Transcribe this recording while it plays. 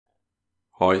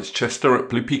Hi, it's Chester at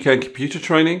Blue Pecan Computer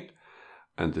Training,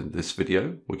 and in this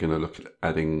video we're going to look at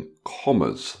adding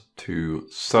commas to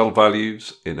cell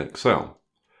values in Excel.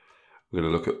 We're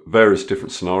going to look at various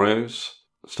different scenarios,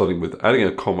 starting with adding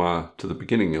a comma to the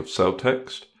beginning of cell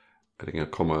text, adding a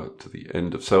comma to the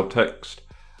end of cell text,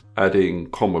 adding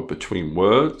comma between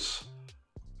words,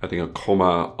 adding a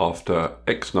comma after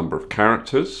X number of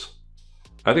characters,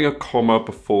 adding a comma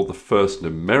before the first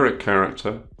numeric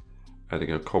character,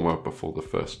 adding a comma before the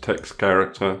first text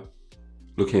character,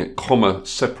 looking at comma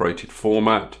separated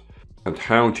format, and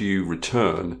how do you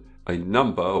return a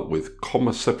number with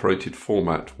comma separated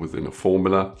format within a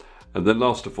formula, and then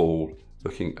last of all,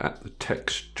 looking at the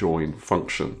text join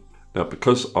function. Now,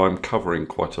 because I'm covering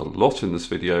quite a lot in this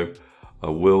video, I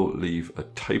will leave a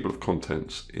table of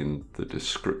contents in the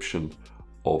description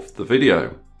of the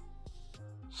video.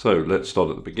 So let's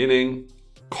start at the beginning.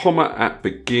 Comma at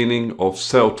beginning of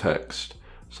cell text.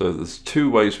 So there's two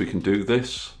ways we can do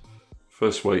this.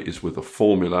 First way is with a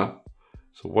formula.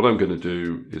 So what I'm going to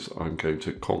do is I'm going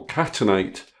to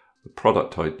concatenate the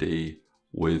product ID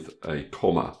with a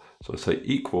comma. So I say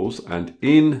equals, and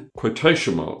in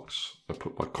quotation marks, I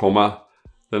put my comma,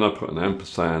 then I put an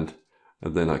ampersand,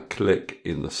 and then I click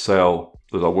in the cell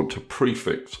that I want to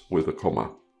prefix with a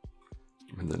comma.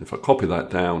 And then if I copy that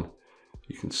down,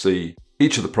 you can see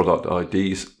each of the product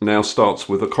IDs now starts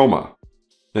with a comma.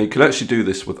 Now you can actually do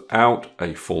this without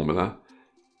a formula.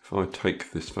 If I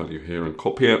take this value here and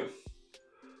copy it,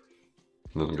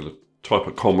 and then I'm going to type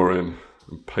a comma in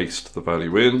and paste the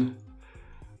value in,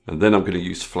 and then I'm going to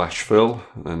use flash fill.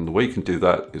 And the way you can do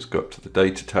that is go up to the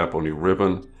data tab on your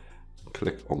ribbon,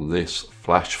 click on this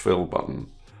flash fill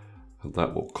button, and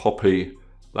that will copy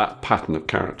that pattern of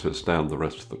characters down the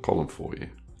rest of the column for you.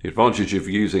 The advantage of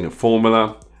using a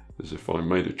formula is if I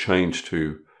made a change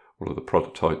to one of the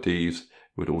product IDs, it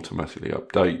would automatically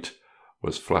update,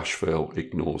 whereas flash fill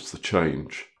ignores the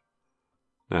change.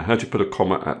 Now, how do you put a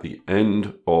comma at the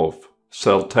end of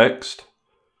cell text?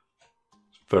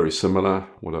 It's very similar.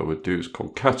 What I would do is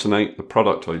concatenate the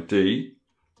product ID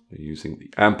using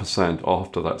the ampersand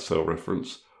after that cell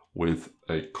reference with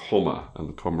a comma, and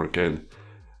the comma again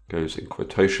goes in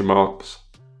quotation marks.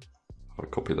 If I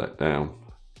copy that down,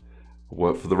 I'll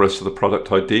work for the rest of the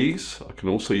product IDs. I can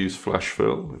also use flash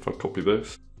fill. If I copy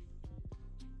this,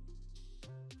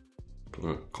 put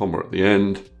a comma at the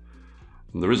end,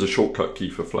 and there is a shortcut key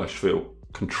for flash fill,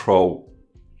 Control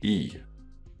E. You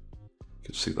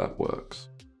can see that works.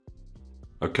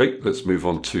 Okay, let's move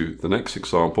on to the next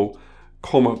example.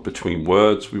 Comma between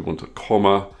words. We want a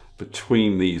comma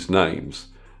between these names,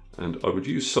 and I would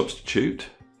use substitute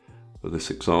for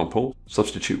this example.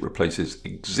 Substitute replaces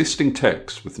existing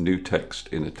text with new text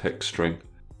in a text string.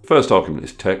 First argument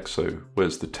is text, so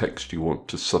where's the text you want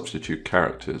to substitute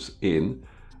characters in?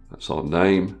 That's our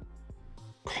name,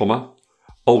 comma.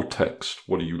 Old text,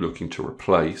 what are you looking to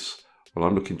replace? Well,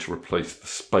 I'm looking to replace the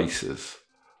spaces,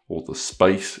 or the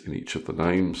space in each of the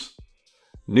names.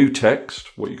 New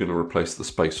text, what are you going to replace the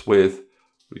space with?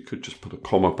 We could just put a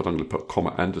comma, but I'm going to put a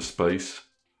comma and a space.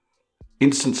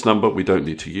 Instance number we don't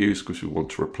need to use because we want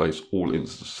to replace all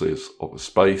instances of a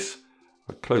space.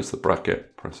 I close the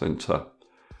bracket, press enter,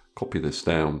 copy this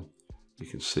down. You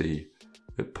can see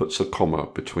it puts a comma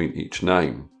between each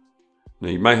name. Now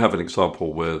you may have an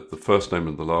example where the first name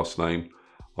and the last name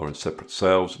are in separate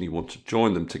cells and you want to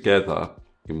join them together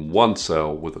in one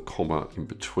cell with a comma in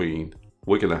between.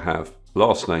 We're going to have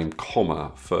last name,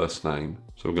 comma, first name.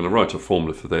 So I'm going to write a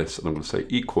formula for this, and I'm going to say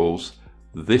equals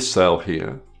this cell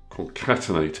here,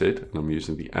 concatenated, and I'm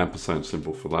using the ampersand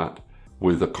symbol for that,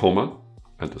 with a comma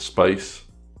and a space,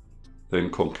 then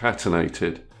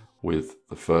concatenated with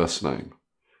the first name.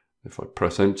 If I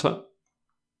press enter,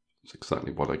 that's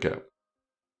exactly what I get.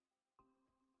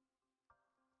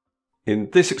 In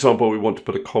this example, we want to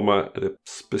put a comma at a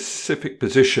specific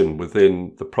position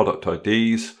within the product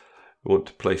IDs. We want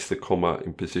to place the comma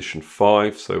in position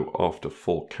 5, so after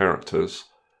 4 characters.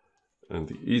 And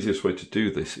the easiest way to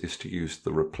do this is to use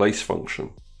the replace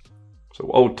function. So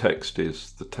old text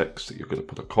is the text that you're going to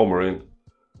put a comma in.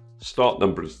 Start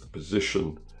number is the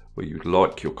position where you'd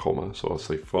like your comma, so I'll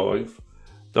say 5.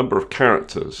 Number of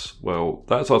characters, well,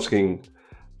 that's asking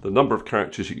the number of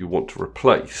characters that you want to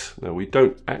replace. Now, we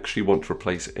don't actually want to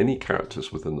replace any characters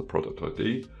within the product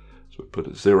ID, so we put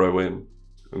a 0 in,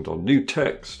 and our new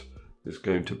text is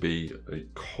going to be a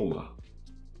comma.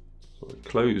 So I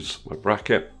close my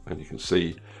bracket, and you can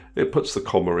see it puts the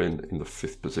comma in the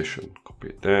 5th position. Copy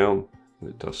it down, and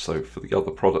it does so for the other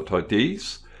product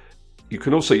IDs. You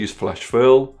can also use flash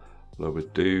fill. What I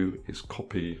would do is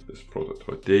copy this product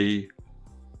ID,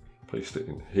 paste it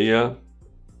in here,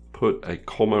 put a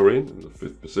comma in the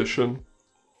 5th position,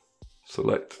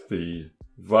 select the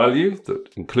value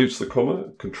that includes the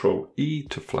comma, Control E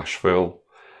to flash fill,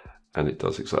 and it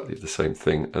does exactly the same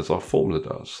thing as our formula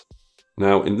does.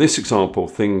 Now in this example,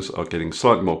 things are getting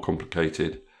slightly more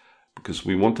complicated because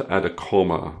we want to add a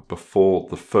comma before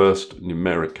the first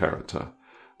numeric character.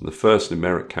 And the first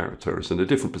numeric character is in a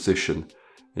different position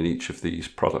in each of these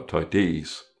product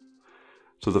IDs.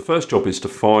 So the first job is to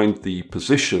find the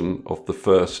position of the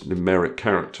first numeric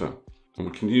character. And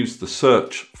we can use the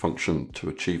search function to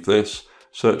achieve this.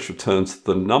 Search returns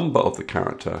the number of the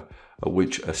character at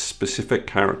which a specific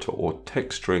character or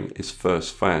text string is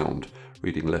first found,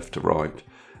 reading left to right.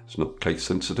 It's not case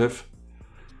sensitive.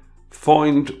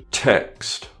 Find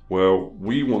text. Well,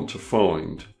 we want to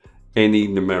find any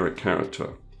numeric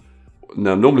character.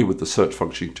 Now, normally with the search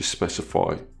function, you just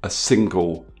specify a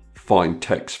single find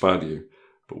text value,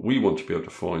 but we want to be able to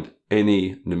find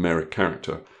any numeric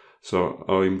character. So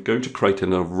I'm going to create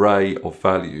an array of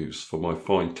values for my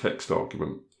find text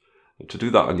argument. And to do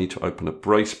that, I need to open a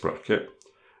brace bracket,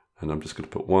 and I'm just going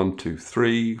to put 1, 2,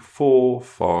 3, 4,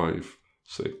 5,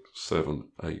 6, 7,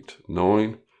 8,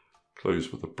 9.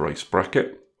 Close with a brace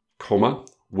bracket, comma.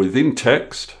 Within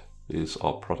text is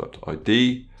our product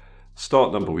ID.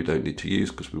 Start number we don't need to use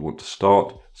because we want to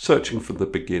start searching for the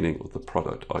beginning of the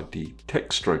product ID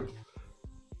text string.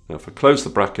 Now if I close the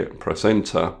bracket and press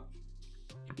enter,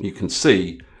 you can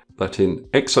see that in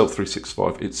Excel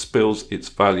 365 it spills its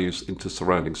values into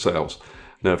surrounding cells.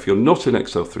 Now if you're not in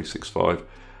Excel 365,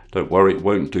 don't worry, it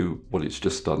won't do what it's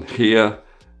just done here,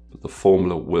 but the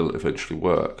formula will eventually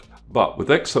work. But with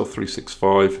Excel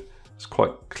 365, it's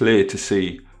quite clear to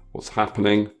see what's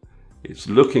happening. It's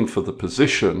looking for the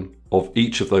position of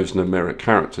each of those numeric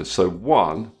characters. So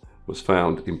 1 was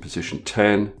found in position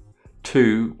 10,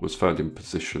 2 was found in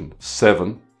position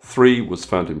 7, 3 was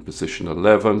found in position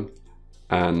 11,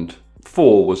 and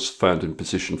 4 was found in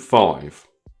position 5.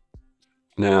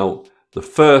 Now, the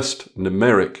first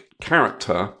numeric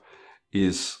character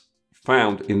is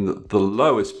found in the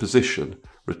lowest position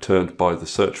returned by the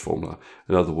search formula,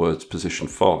 in other words, position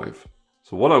 5.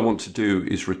 So what I want to do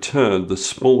is return the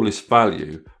smallest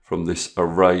value from this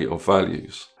array of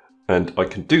values. And I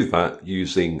can do that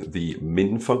using the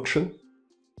min function.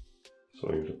 So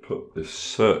I'm going to put this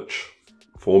search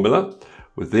formula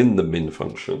within the min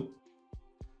function.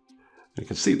 You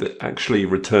can see that it actually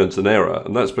returns an error,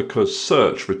 and that's because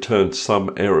search returns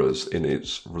some errors in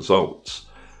its results.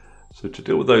 So to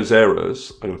deal with those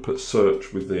errors, I'm going to put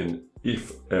search within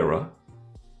IFERROR.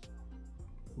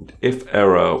 And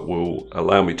IFERROR will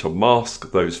allow me to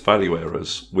mask those value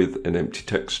errors with an empty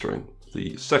text string.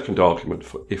 The second argument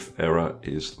for IFERROR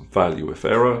is value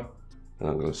IFERROR, and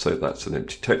I'm going to say that's an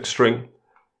empty text string.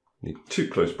 Need 2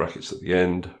 close brackets at the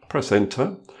end, press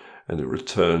enter, and it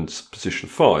returns position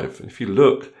 5. And if you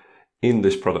look in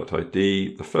this product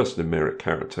ID, the first numeric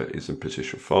character is in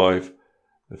position 5.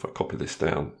 If I copy this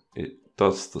down, it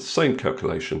does the same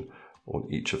calculation on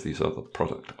each of these other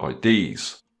product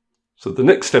IDs. So the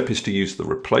next step is to use the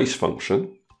replace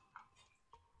function.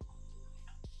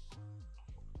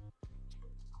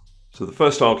 So the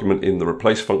first argument in the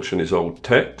replace function is old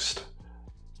text.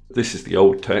 This is the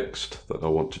old text that I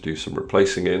want to do some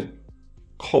replacing in,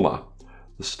 comma.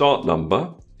 The start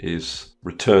number is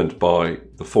returned by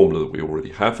the formula that we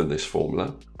already have in this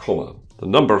formula, comma. The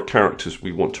number of characters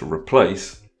we want to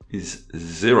replace is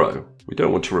 0. We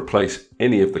don't want to replace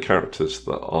any of the characters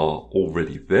that are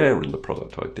already there in the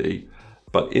product ID,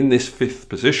 but in this 5th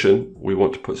position, we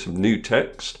want to put some new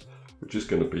text, which is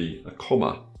going to be a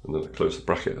comma. And then I close the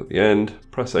bracket at the end,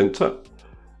 press enter,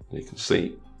 and you can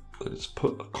see that it's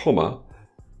put a comma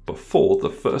before the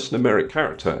first numeric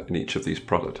character in each of these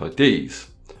product IDs.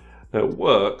 Now it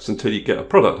works until you get a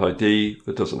product ID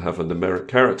that doesn't have a numeric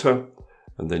character,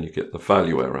 and then you get the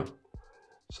value error.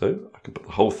 So I can put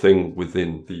the whole thing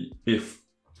within the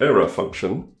IFERROR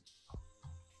function,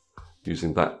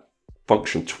 using that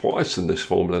function twice in this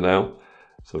formula now.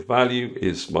 So value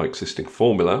is my existing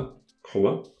formula,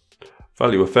 comma.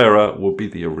 Value IFERROR will be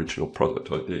the original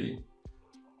product ID.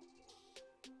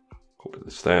 Copy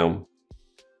this down.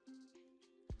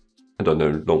 And I no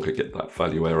longer get that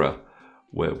value error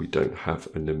where we don't have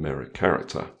a numeric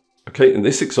character. Okay, in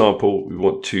this example, we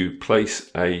want to place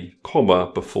a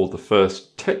comma before the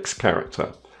first text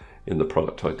character in the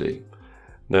product ID.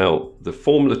 Now, the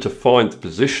formula to find the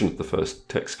position of the first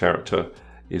text character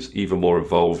is even more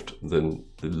involved than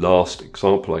the last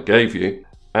example I gave you.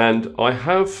 And I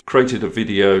have created a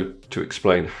video to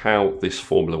explain how this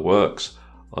formula works.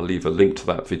 I'll leave a link to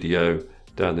that video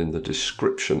down in the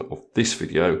description of this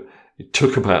video It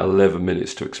took about 11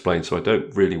 minutes to explain, so I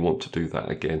don't really want to do that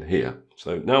again here.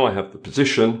 So now I have the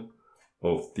position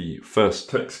of the first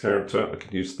text character. I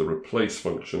can use the replace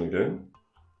function again.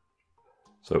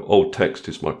 So old text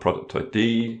is my product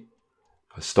ID.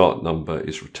 My start number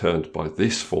is returned by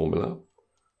this formula,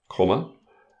 comma.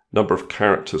 Number of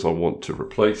characters I want to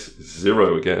replace is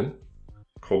 0 again,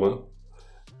 comma.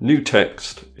 New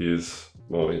text is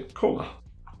my comma.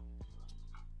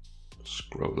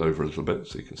 Scroll over a little bit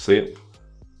so you can see it.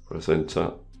 Press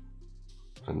enter.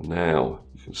 And now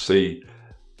you can see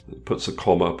it puts a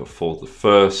comma before the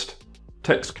first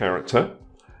text character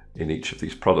in each of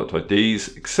these product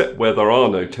IDs, except where there are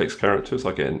no text characters,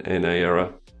 I get an NA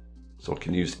error. So I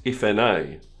can use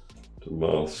IFNA to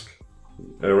mask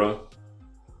the error.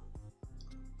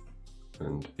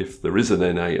 And if there is an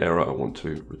NA error, I want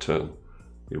to return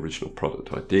the original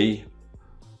product ID.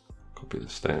 Copy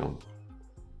this down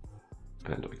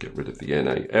and I get rid of the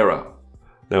NA error.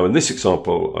 Now in this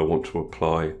example, I want to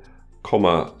apply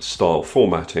comma style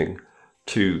formatting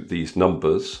to these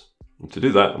numbers. And to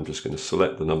do that, I'm just going to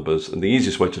select the numbers. And the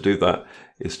easiest way to do that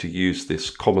is to use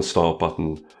this comma style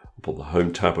button upon the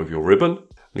home tab of your ribbon. And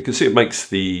you can see it makes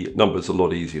the numbers a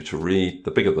lot easier to read.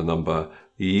 The bigger the number,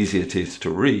 the easier it is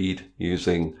to read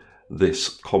using this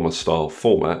comma style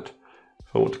format.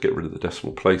 If I want to get rid of the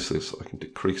decimal places, I can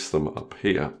decrease them up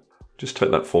here. Just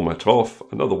take that format off.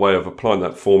 Another way of applying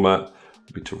that format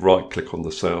would be to right click on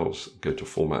the cells, go to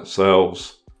Format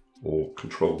Cells, or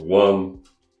Control 1.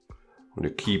 On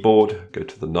your keyboard, go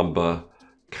to the number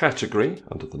category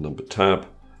under the number tab.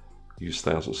 Use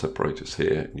thousand separators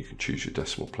here, and you can choose your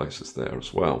decimal places there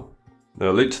as well.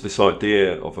 Now, linked to this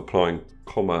idea of applying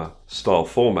comma style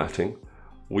formatting,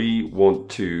 we want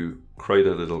to create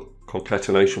a little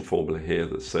concatenation formula here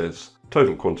that says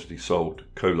total quantity sold,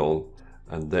 colon,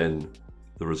 and then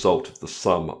the result of the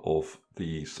sum of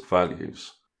these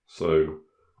values. So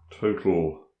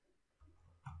total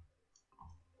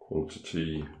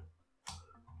quantity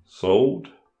sold,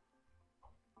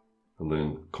 and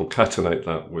then concatenate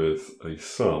that with a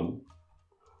sum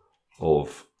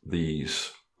of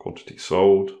these quantities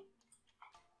sold.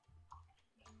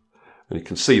 And you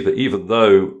can see that even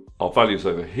though our values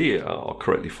over here are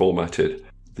correctly formatted,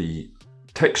 the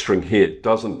text string here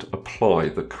doesn't apply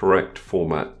the correct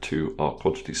format to our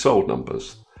quantity sold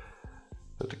numbers.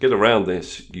 Now, to get around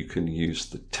this, you can use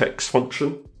the text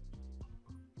function.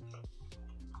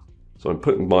 So I'm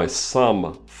putting my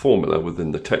sum formula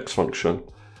within the text function,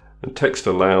 and text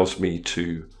allows me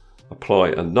to apply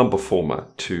a number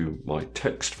format to my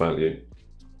text value.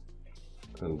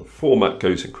 And the format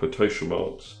goes in quotation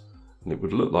marks, and it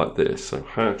would look like this. So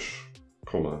hash,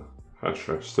 comma, hash,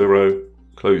 hash, 0,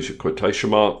 close your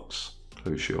quotation marks,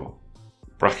 close your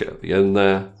bracket at the end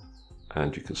there,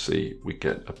 and you can see we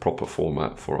get a proper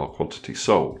format for our quantity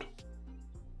sold.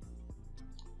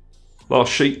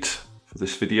 Last sheet for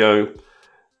this video,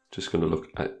 just going to look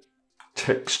at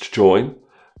TEXTJOIN,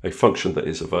 a function that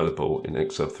is available in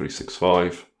Excel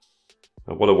 365.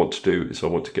 And what I want to do is I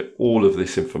want to get all of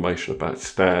this information about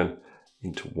Stan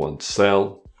into one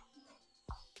cell.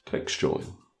 TEXTJOIN.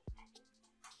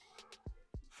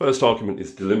 First argument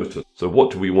is delimiter. So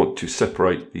what do we want to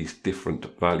separate these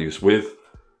different values with?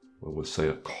 Well, we'll say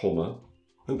a comma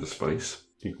and a space.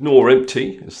 Ignore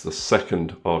empty is the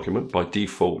second argument. By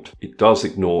default, it does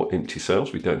ignore empty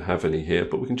cells. We don't have any here,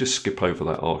 but we can just skip over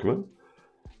that argument.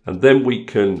 And then we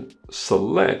can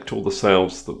select all the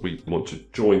cells that we want to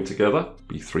join together,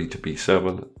 B3 to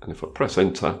B7. And if I press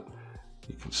enter,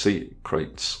 you can see it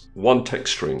creates one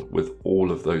text string with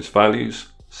all of those values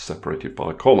separated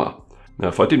by a comma. Now,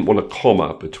 if I didn't want a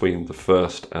comma between the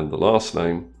first and the last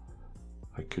name,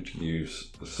 I could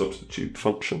use the substitute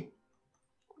function.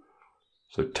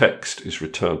 So text is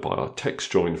returned by our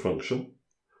TEXTJOIN function.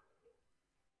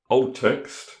 Old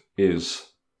text is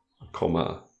a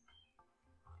comma.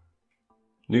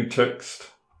 New text,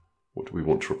 what do we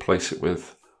want to replace it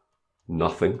with?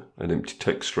 Nothing, an empty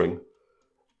text string.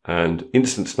 And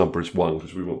instance number is 1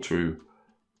 because we want to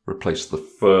replace the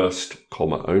first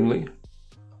comma only.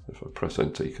 If I press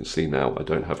enter, you can see now I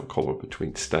don't have a comma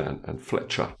between Stan and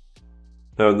Fletcher.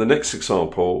 Now in the next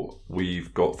example,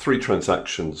 we've got 3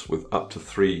 transactions with up to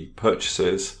 3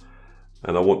 purchases,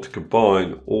 and I want to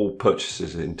combine all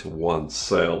purchases into one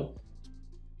cell.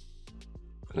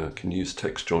 And I can use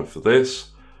TEXTJOIN for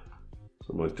this.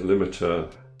 So my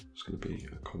delimiter is going to be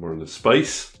a comma and a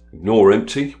space. Ignore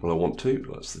empty when I want to,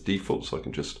 that's the default, so I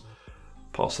can just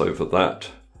pass over that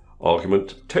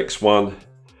argument. Text1,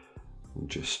 and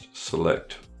just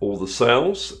select all the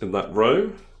cells in that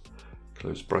row.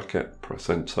 Close bracket, press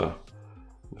enter.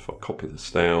 If I copy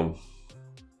this down,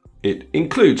 It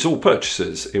includes all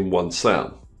purchases in one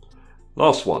cell.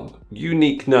 Last one,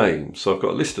 unique name. So I've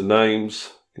got a list of names.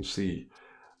 You can see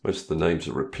most of the names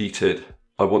are repeated.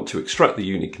 I want to extract the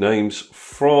unique names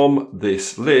from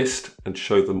this list and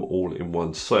show them all in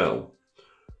one cell.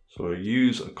 So I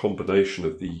use a combination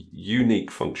of the unique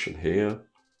function here.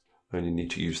 I only need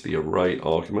to use the array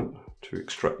argument to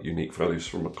extract unique values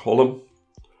from a column.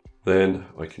 Then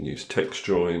I can use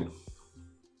TEXTJOIN,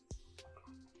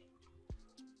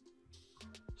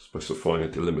 specifying a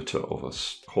delimiter of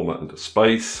a comma and a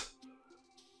space,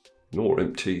 nor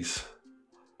empties.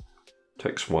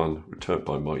 Text1 returned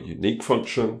by my unique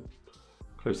function.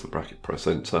 Close the bracket, press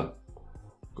enter.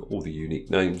 Got all the unique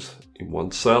names in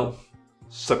one cell,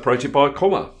 separated by a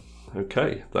comma.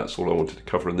 Okay, that's all I wanted to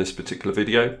cover in this particular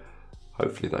video.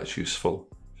 Hopefully that's useful.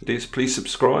 If it is, please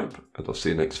subscribe, and I'll see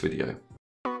you next video.